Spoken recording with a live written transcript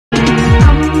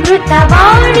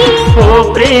Amruthavani,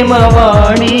 O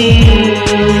Premavani,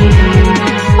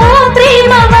 O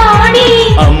Premavani,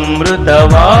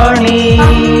 Amruthavani.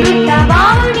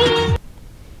 Amruthavani.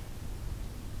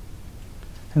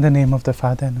 In the name of the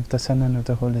Father, and of the Son, and of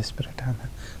the Holy Spirit. Amen.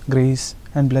 Grace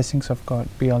and blessings of God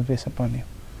be always upon you.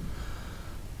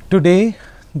 Today,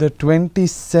 the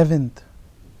 27th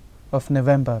of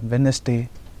November, Wednesday,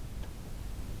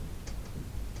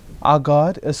 our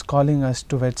God is calling us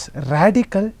towards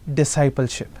radical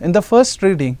discipleship. In the first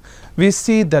reading, we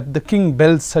see that the king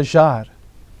Belshazzar,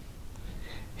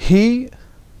 he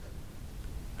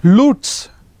loots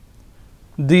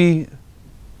the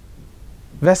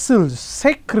vessels,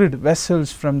 sacred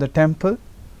vessels from the temple,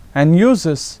 and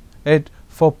uses it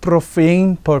for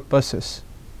profane purposes.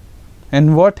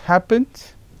 And what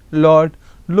happens? Lord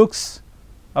looks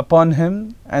upon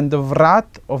him, and the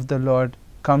wrath of the Lord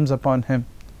comes upon him.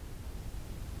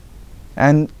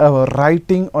 And a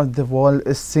writing on the wall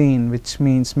is seen, which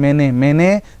means mene,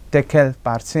 mene, tekel,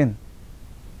 parsin.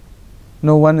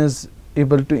 No one is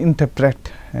able to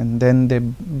interpret, and then they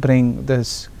bring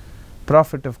this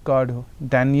prophet of God,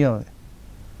 Daniel,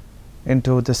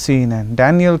 into the scene, and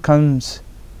Daniel comes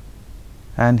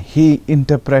and he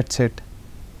interprets it,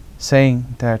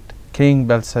 saying that King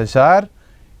Belshazzar,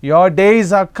 your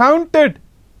days are counted,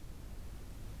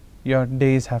 your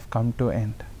days have come to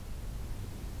end.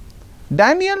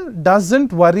 Daniel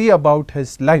doesn't worry about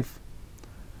his life.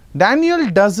 Daniel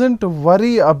doesn't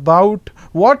worry about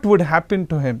what would happen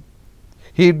to him.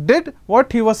 He did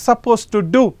what he was supposed to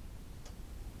do.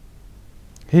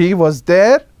 He was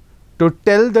there to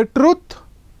tell the truth,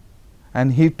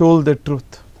 and he told the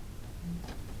truth.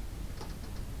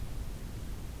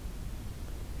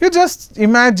 You just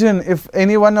imagine if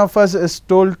any one of us is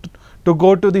told to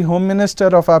go to the home minister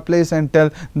of our place and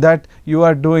tell that you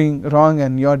are doing wrong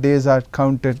and your days are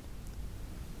counted.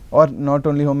 Or not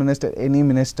only home minister, any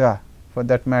minister for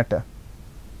that matter.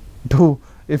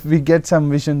 If we get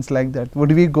some visions like that,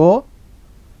 would we go?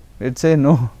 We'd say,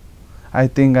 no, I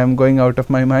think I'm going out of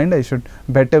my mind. I should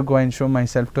better go and show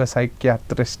myself to a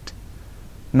psychiatrist,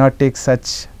 not take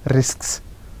such risks.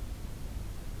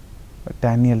 But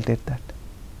Daniel did that.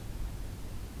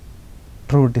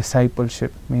 True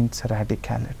discipleship means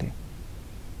radicality.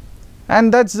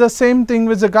 And that's the same thing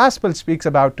which the gospel speaks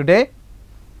about today.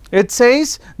 It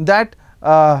says that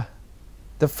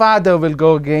the father will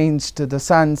go against the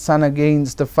son, son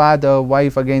against the father,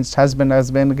 wife against husband,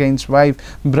 husband against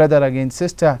wife, brother against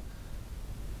sister.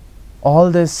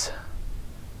 All this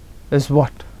is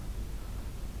what?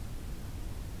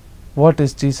 What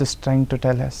is Jesus trying to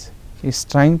tell us? He is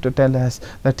trying to tell us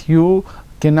that you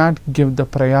cannot give the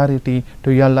priority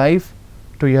to your life,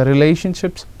 to your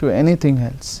relationships, to anything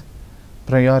else.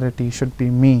 Priority should be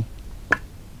me.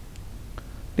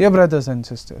 Dear brothers and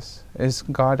sisters, is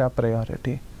God our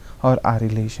priority or our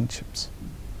relationships?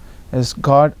 Is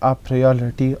God our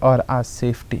priority or our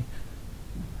safety?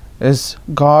 Is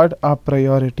God our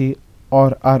priority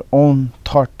or our own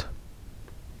thought?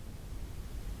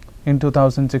 In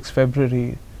 2006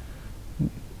 February,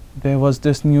 there was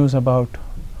this news about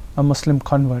a Muslim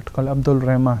convert called Abdul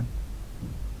Rahman.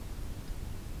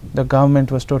 The government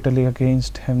was totally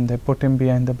against him. They put him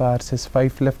behind the bars. His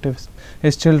wife left him.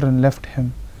 His children left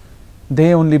him.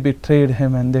 They only betrayed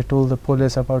him, and they told the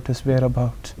police about his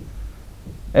whereabouts.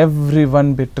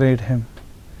 Everyone betrayed him.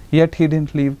 Yet he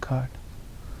didn't leave God.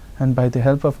 And by the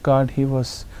help of God, he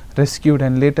was rescued.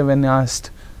 And later when asked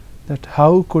that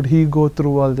how could he go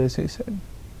through all this, he said,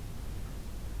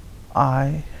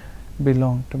 I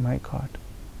belong to my God.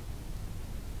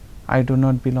 I do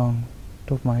not belong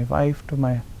to my wife, to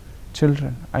my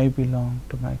children. I belong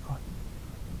to my God.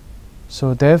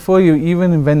 So therefore,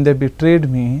 even when they betrayed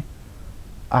me,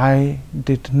 I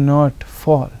did not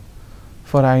fall,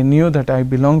 for I knew that I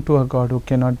belong to a God who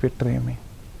cannot betray me.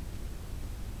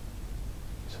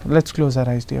 So let's close our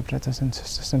eyes, dear brothers and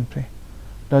sisters, and pray.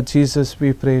 Lord Jesus,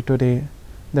 we pray today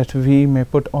that we may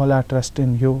put all our trust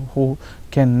in you, who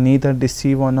can neither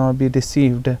deceive nor be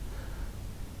deceived,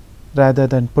 rather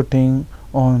than putting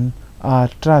on our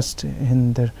trust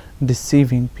in the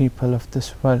deceiving people of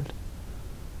this world.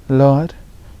 Lord,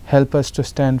 help us to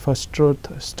stand for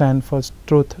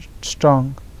truth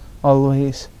strong,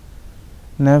 always,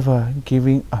 never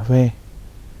giving away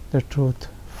the truth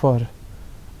for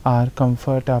our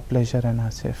comfort, our pleasure, and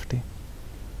our safety.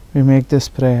 We make this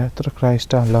prayer through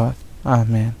Christ our Lord.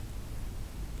 Amen.